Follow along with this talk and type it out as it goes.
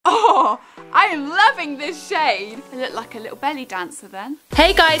I'm loving this shade. I look like a little belly dancer then.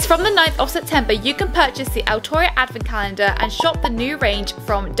 Hey guys, from the 9th of September, you can purchase the Eltoria Advent Calendar and shop the new range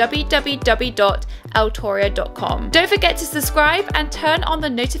from www.eltoria.com. Don't forget to subscribe and turn on the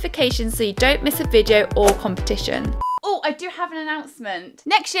notifications so you don't miss a video or competition. Oh, I do have an announcement.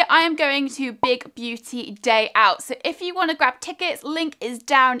 Next year, I am going to Big Beauty Day Out. So if you want to grab tickets, link is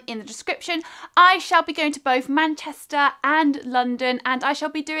down in the description. I shall be going to both Manchester and London, and I shall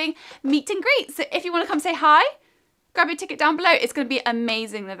be doing meet and greets. So if you want to come say hi, grab your ticket down below. It's going to be an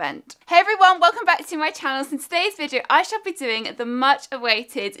amazing event. Hey everyone, welcome back to my channel. So in today's video, I shall be doing the much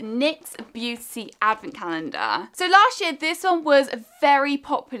awaited NYX Beauty Advent Calendar. So last year, this one was very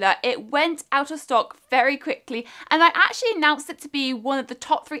popular. It went out of stock very quickly, and I actually announced it to be one of the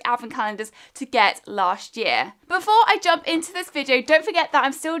top 3 Advent calendars to get last year. Before I jump into this video, don't forget that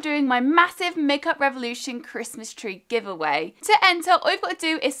I'm still doing my massive Makeup Revolution Christmas tree giveaway. To enter, all you've got to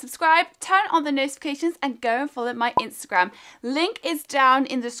do is subscribe, turn on the notifications, and go and follow my Instagram. Link is down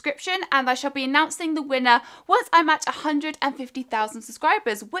in the description, and I shall be announcing the winner once I'm at 150,000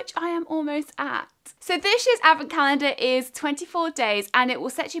 subscribers, which I am almost at. So this year's Advent Calendar is 24 days and it will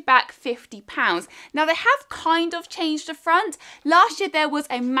set you back £50. Now they have kind of changed the front. Last year there was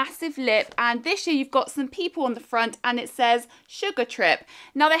a massive lip, and this year you've got some people on the front and it says Sugar Trip.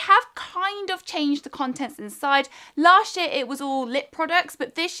 Now they have kind of changed the contents inside. Last year it was all lip products,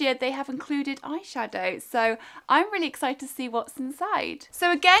 but this year they have included eyeshadow. So I'm really excited to see what's inside. So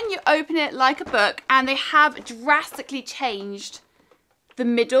again, you open it like a book and they have drastically changed the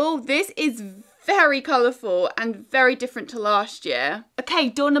middle. This is very colourful and very different to last year. Okay,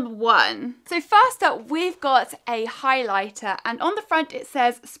 door number 1. So first up, we've got a highlighter, and on the front it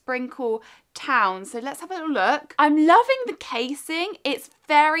says Sprinkle Town. So let's have a little look. I'm loving the casing. It's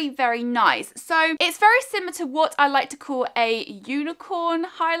very, very nice. So it's very similar to what I like to call a unicorn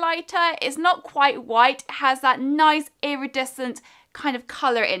highlighter. It's not quite white. It has that nice iridescent kind of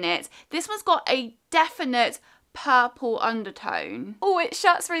colour in it. This one's got a definite purple undertone. Oh, it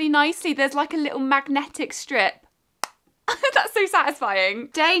shuts really nicely. There's like a little magnetic strip. That's so satisfying.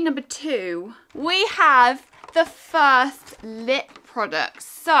 Day number 2, we have the first lip product.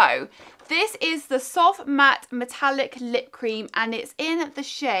 So this is the Soft Matte Metallic Lip Cream, and it's in the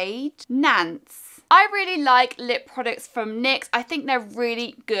shade Nance. I really like lip products from NYX. I think they're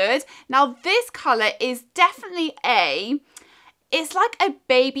really good. Now this colour is definitely it's like a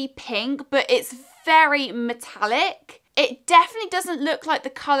baby pink, but it's very metallic. It definitely doesn't look like the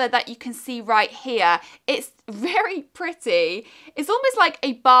colour that you can see right here. It's very pretty. It's almost like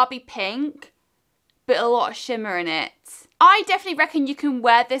a Barbie pink, but a lot of shimmer in it. I definitely reckon you can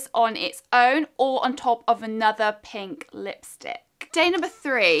wear this on its own or on top of another pink lipstick. Day number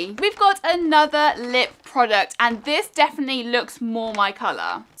 3, we've got another lip product, and this definitely looks more my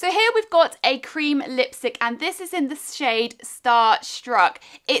colour. So here we've got a cream lipstick, and this is in the shade Starstruck.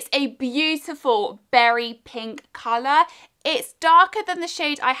 It's a beautiful berry pink colour. It's darker than the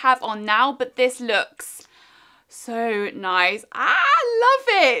shade I have on now, but this looks so nice. I love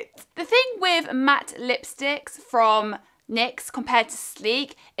it. The thing with matte lipsticks from NYX compared to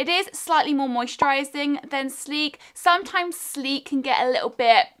Sleek, it is slightly more moisturising than Sleek. Sometimes Sleek can get a little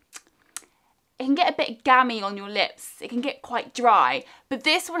bit, it can get a bit gammy on your lips. It can get quite dry, but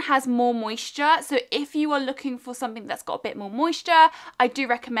this one has more moisture. So if you are looking for something that's got a bit more moisture, I do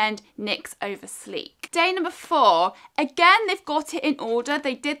recommend NYX over Sleek. Day number 4, again, they've got it in order.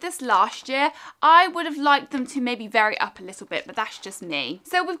 They did this last year. I would have liked them to maybe vary up a little bit, but that's just me.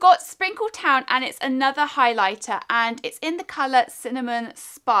 So we've got Sprinkle Town, and it's another highlighter, and it's in the colour Cinnamon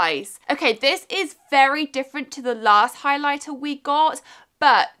Spice. Okay, this is very different to the last highlighter we got,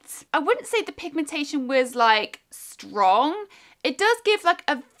 but I wouldn't say the pigmentation was like strong. It does give like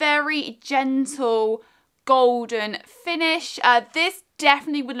a very gentle golden finish. This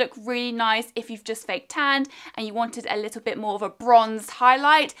definitely would look really nice if you've just fake tanned and you wanted a little bit more of a bronzed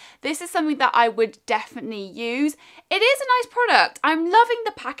highlight. This is something that I would definitely use. It is a nice product. I'm loving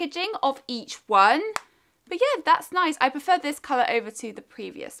the packaging of each one. But yeah, that's nice. I prefer this colour over to the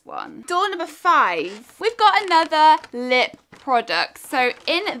previous one. Door number 5, we've got another lip product. So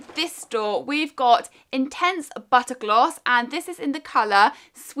in this store, we've got Intense Butter Gloss, and this is in the colour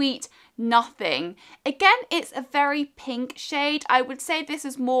Sweet Nothing. Again, it's a very pink shade. I would say this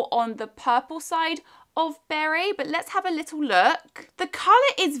is more on the purple side of berry, but let's have a little look. The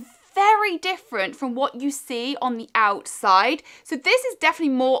colour is very different from what you see on the outside. So this is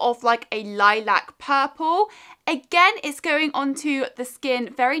definitely more of like a lilac purple. Again, it's going onto the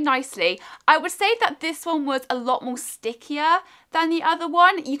skin very nicely. I would say that this one was a lot more stickier than the other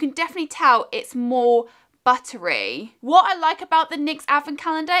one. You can definitely tell it's more buttery. What I like about the NYX Advent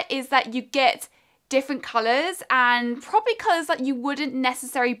Calendar is that you get different colours and probably colours that you wouldn't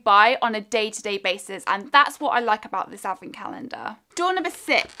necessarily buy on a day-to-day basis, and that's what I like about this Advent Calendar. Door number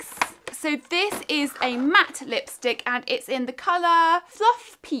 6. So this is a matte lipstick and it's in the colour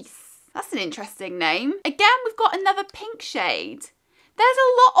Fluff Peace. That's an interesting name. Again, we've got another pink shade. There's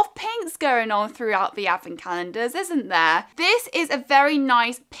a lot of pinks going on throughout the Advent calendars, isn't there? This is a very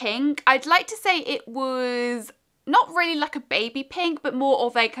nice pink. I'd like to say it was not really like a baby pink, but more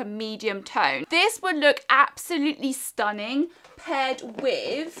of like a medium tone. This would look absolutely stunning paired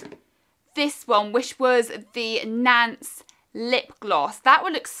with this one, which was the NYX lip gloss. That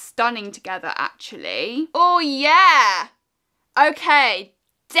would look stunning together, actually. Oh yeah. Okay,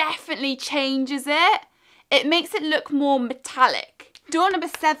 definitely changes it. It makes it look more metallic. Door number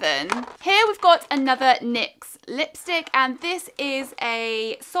 7. Here we've got another NYX lipstick, and this is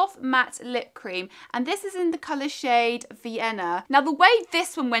a soft matte lip cream, and this is in the colour shade Vienna. Now the way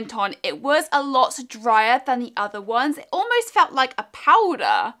this one went on, it was a lot drier than the other ones. It almost felt like a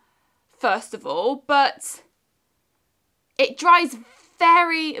powder, first of all, but it dries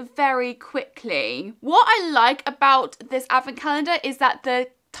very, very quickly. What I like about this Advent calendar is that the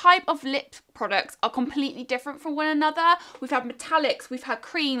type of lip products are completely different from one another. We've had metallics, we've had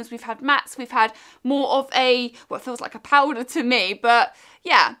creams, we've had mattes, we've had more of a, what feels like a powder to me, but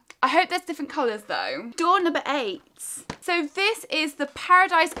yeah, I hope there's different colours though. Door number 8. So this is the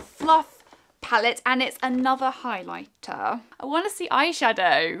Paradise Fluff palette and it's another highlighter. I want to see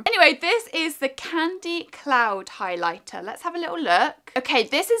eyeshadow. Anyway, this is the Candy Cloud highlighter. Let's have a little look. Okay,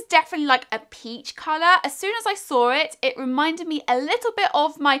 this is definitely like a peach colour. As soon as I saw it, it reminded me a little bit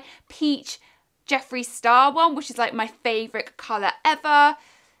of my peach Jeffree Star one, which is like my favourite colour ever.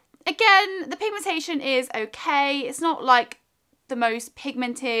 Again, the pigmentation is okay. It's not like the most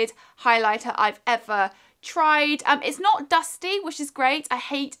pigmented highlighter I've ever tried. It's not dusty, which is great. I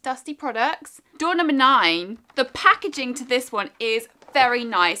hate dusty products. Door number 9. The packaging to this one is very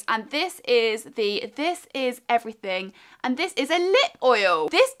nice, and this is everything, and this is a lip oil.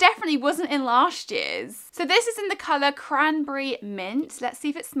 This definitely wasn't in last year's. So this is in the colour Cranberry Mint. Let's see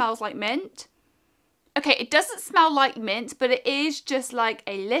if it smells like mint. Okay, it doesn't smell like mint, but it is just like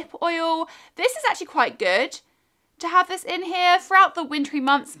a lip oil. This is actually quite good to have this in here. Throughout the wintry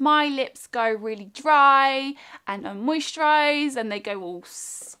months, my lips go really dry and unmoisturised and they go all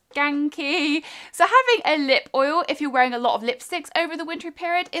skanky. So having a lip oil, if you're wearing a lot of lipsticks over the wintry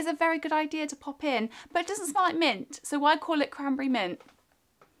period, is a very good idea to pop in. But it doesn't smell like mint, so why call it cranberry mint?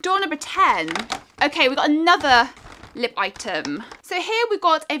 Door number 10. Okay, we've got another lip item. So here we've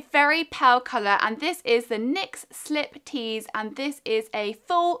got a very pale colour, and this is the NYX Slip Tease, and this is a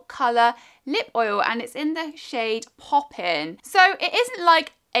full colour lip oil, and it's in the shade Poppin'. So it isn't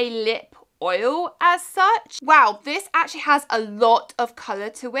like a lip oil as such. Wow, this actually has a lot of colour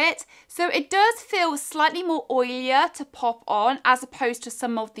to it. So it does feel slightly more oilier to pop on as opposed to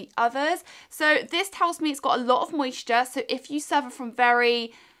some of the others. So this tells me it's got a lot of moisture. So if you suffer from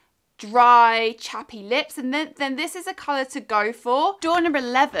very dry, chappy lips, and then this is a colour to go for. Door number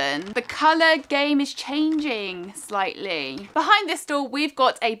 11. The colour game is changing slightly. Behind this door, we've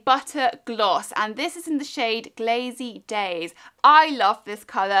got a butter gloss, and this is in the shade Glazy Days. I love this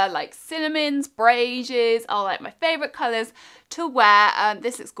colour, like cinnamons, beiges are like my favourite colours to wear.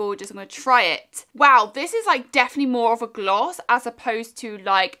 This looks gorgeous. I'm going to try it. Wow, this is like definitely more of a gloss as opposed to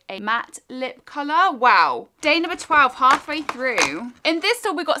like a matte lip colour. Wow. Day number 12, halfway through. In this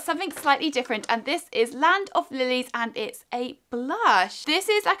store, we've got something slightly different, and this is Land of Lilies, and it's a blush. This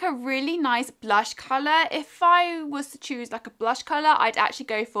is like a really nice blush colour. If I was to choose like a blush colour, I'd actually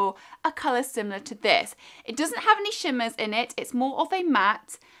go for a colour similar to this. It doesn't have any shimmers in it. It's more of a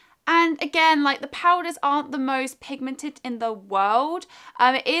matte. And again, like the powders aren't the most pigmented in the world.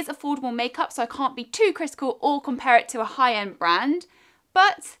 It is affordable makeup, so I can't be too critical or compare it to a high-end brand.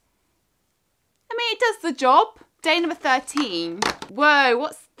 But, I mean, it does the job. Day number 13. Whoa,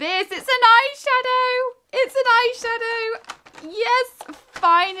 what's this? It's an eyeshadow. It's an eyeshadow. Yes,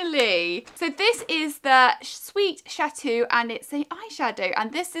 finally. So this is the Sweet Chateau, and it's an eyeshadow.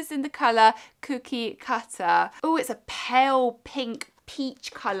 And this is in the colour Cookie Cutter. Oh, it's a pale pink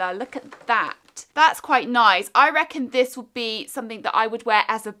peach colour. Look at that. That's quite nice. I reckon this would be something that I would wear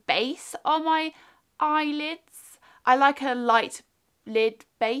as a base on my eyelids. I like a light lid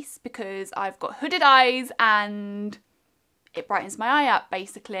base because I've got hooded eyes and it brightens my eye up,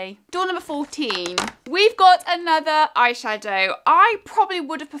 basically. Door number 14. We've got another eyeshadow. I probably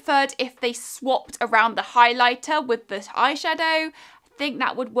would have preferred if they swapped around the highlighter with the eyeshadow. I think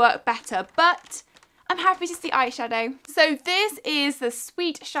that would work better, but I'm happy to see eyeshadow. So this is the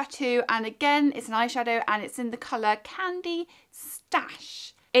Sweet Chateau, and again, it's an eyeshadow and it's in the colour Candy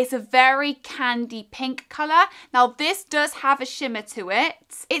Stash. It's a very candy pink colour. Now this does have a shimmer to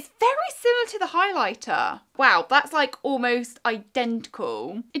it. It's very similar to the highlighter. Wow, that's like almost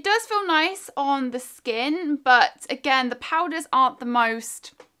identical. It does feel nice on the skin, but again, the powders aren't the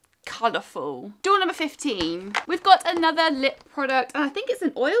most colourful. Door number 15. We've got another lip product, and I think it's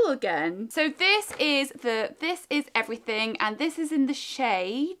an oil again. So this is Everything, and this is in the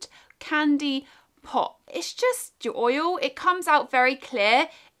shade Candy Pop. It's just your oil. It comes out very clear.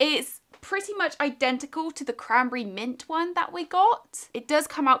 It's pretty much identical to the cranberry mint one that we got. It does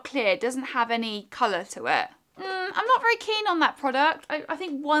come out clear. It doesn't have any colour to it. I'm not very keen on that product. I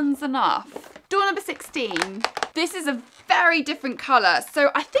think one's enough. Door number 16. This is a very different colour.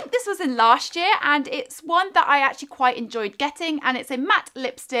 So I think this was in last year, and it's one that I actually quite enjoyed getting, and it's a matte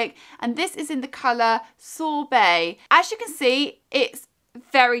lipstick, and this is in the colour Sorbet. As you can see, it's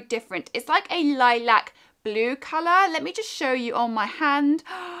very different. It's like a lilac blue colour. Let me just show you on my hand.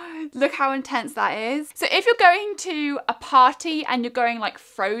 Look how intense that is. So if you're going to a party and you're going like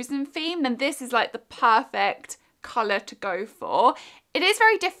Frozen theme, then this is like the perfect colour to go for. It is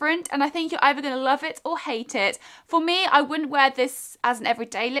very different, and I think you're either going to love it or hate it. For me, I wouldn't wear this as an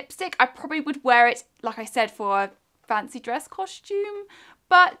everyday lipstick. I probably would wear it, like I said, for a fancy dress costume,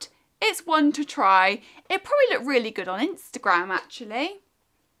 but it's one to try. It probably looked really good on Instagram, actually.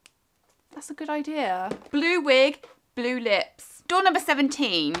 That's a good idea. Blue wig, blue lips. Door number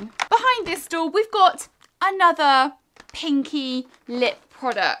 17. Behind this door, we've got another pinky lip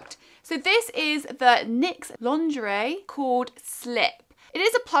product. So this is the NYX lingerie called Slip. It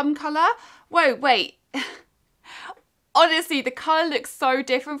is a plum colour. Whoa, wait. Honestly, the colour looks so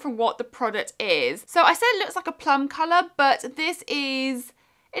different from what the product is. So I said it looks like a plum colour, but it is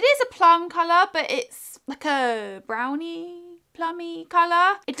a plum colour, but it's like a brownie, plummy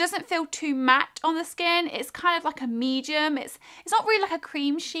colour. It doesn't feel too matte on the skin. It's kind of like a medium. It's not really like a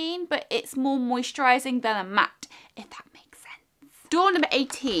cream sheen, but it's more moisturising than a matte, if that makes sense. Door number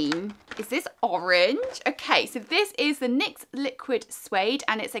 18. Is this orange? Okay, so this is the NYX Liquid Suede,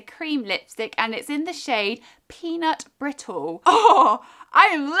 and it's a cream lipstick, and it's in the shade Peanut Brittle. Oh, I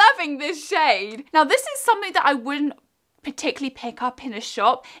am loving this shade. Now, this is something that I wouldn't particularly pick up in a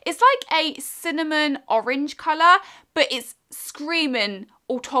shop. It's like a cinnamon orange colour, but it's screaming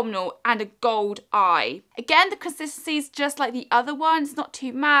autumnal and a gold eye. Again, the consistency is just like the other one. It's not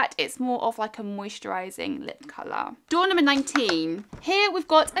too matte. It's more of like a moisturising lip colour. Door number 19. Here we've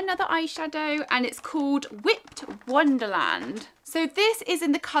got another eyeshadow, and it's called Whipped Wonderland. So this is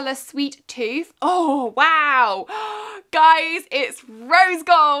in the colour Sweet Tooth. Oh, wow. Guys, it's rose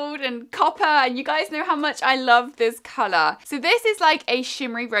gold and copper, and you guys know how much I love this colour. So this is like a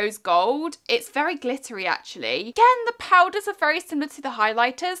shimmery rose gold. It's very glittery, actually. Again, the powders are very similar to the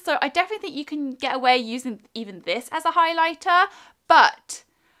highlighters, so I definitely think you can get away using even this as a highlighter, but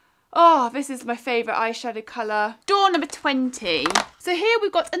oh, this is my favourite eyeshadow colour. Door number 20. So here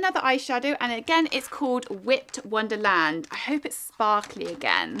we've got another eyeshadow, and again, it's called Whipped Wonderland. I hope it's sparkly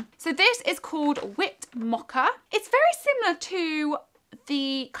again. So this is called Whipped Mocha. It's very similar to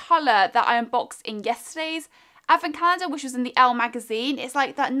the colour that I unboxed in yesterday's Advent Calendar, which was in the Elle magazine. It's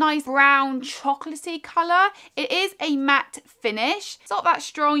like that nice brown chocolatey colour. It is a matte finish. It's not that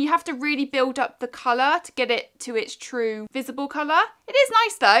strong. You have to really build up the colour to get it to its true visible colour. It is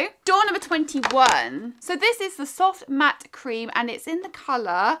nice though. Door number 21. So this is the soft matte cream, and it's in the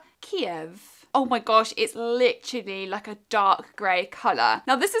colour Kiev. Oh my gosh, it's literally like a dark grey colour.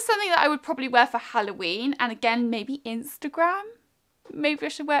 Now this is something that I would probably wear for Halloween, and again, maybe Instagram. Maybe I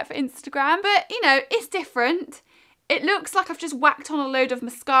should wear it for Instagram, but you know, it's different. It looks like I've just whacked on a load of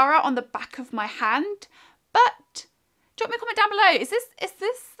mascara on the back of my hand, but drop me a comment down below. Is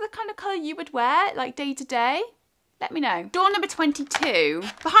this the kind of colour you would wear like day to day? Let me know. Door number 22.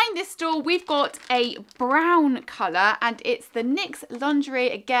 Behind this door, we've got a brown colour, and it's the NYX Lingerie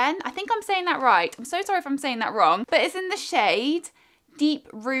again. I think I'm saying that right. I'm so sorry if I'm saying that wrong, but it's in the shade Deep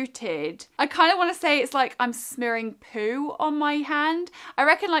Rooted. I kind of want to say it's like I'm smearing poo on my hand. I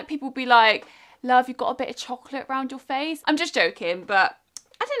reckon like people will be like, love, you've got a bit of chocolate around your face. I'm just joking, but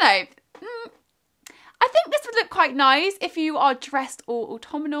I don't know. I think this would look quite nice if you are dressed all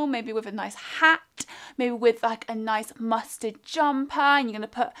autumnal, maybe with a nice hat, maybe with like a nice mustard jumper, and you're going to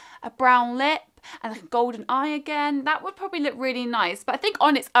put a brown lip and like a golden eye again. That would probably look really nice. But I think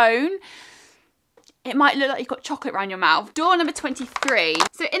on its own, it might look like you've got chocolate around your mouth. Door number 23.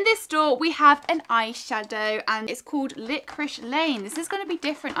 So in this door, we have an eyeshadow and it's called Licorice Lane. This is going to be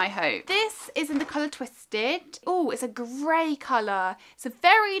different, I hope. This is in the colour Twisted. Oh, it's a grey colour. It's a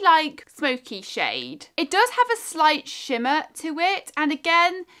very like smoky shade. It does have a slight shimmer to it. And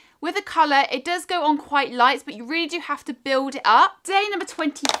again, with the colour, it does go on quite light, but you really do have to build it up. Day number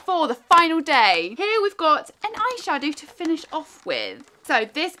 24, the final day. Here we've got an eyeshadow to finish off with. So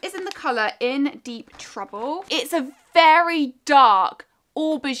this is in the colour In Deep Trouble. It's a very dark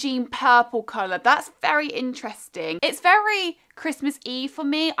aubergine purple colour. That's very interesting. It's very Christmas Eve for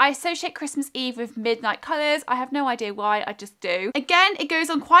me. I associate Christmas Eve with midnight colours. I have no idea why, I just do. Again, it goes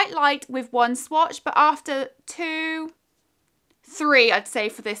on quite light with one swatch, but after 2, 3, I'd say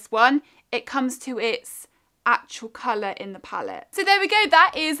for this one, it comes to its actual colour in the palette. So there we go,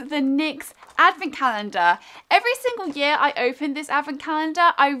 that is the NYX Advent Calendar. Every single year I open this Advent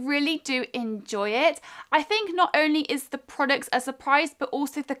Calendar, I really do enjoy it. I think not only is the products a surprise, but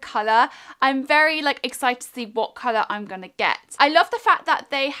also the colour. I'm very excited to see what colour I'm gonna get. I love the fact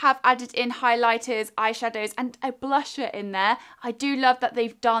that they have added in highlighters, eyeshadows and a blusher in there. I do love that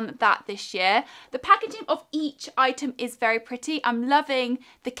they've done that this year. The packaging of each item is very pretty. I'm loving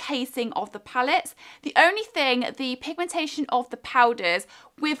the casing of the palettes. The only thing, the pigmentation of the powders,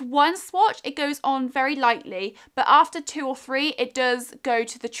 with one swatch it goes on very lightly, but after 2 or 3 it does go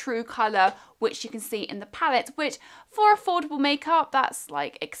to the true colour, which you can see in the palette, which for affordable makeup, that's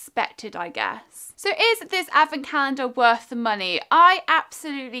expected, I guess. So is this Advent Calendar worth the money? I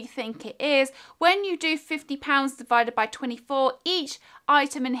absolutely think it is. When you do £50 divided by 24, each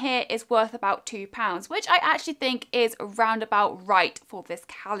item in here is worth about £2, which I actually think is around about right for this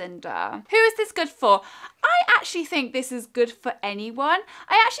calendar. Who is this good for? I actually think this is good for anyone.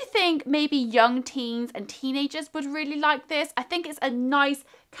 I actually think maybe young teens and teenagers would really like this. I think it's a nice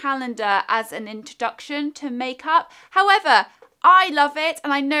calendar as an introduction to makeup. However, I love it,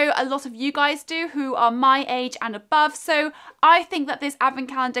 and I know a lot of you guys do who are my age and above, so I think that this Advent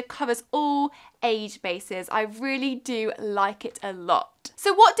Calendar covers all age bases. I really do like it a lot.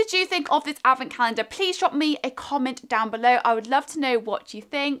 So what did you think of this Advent Calendar? Please drop me a comment down below. I would love to know what you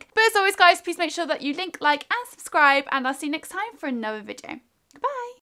think. But as always guys, please make sure that you like, and subscribe, and I'll see you next time for another video.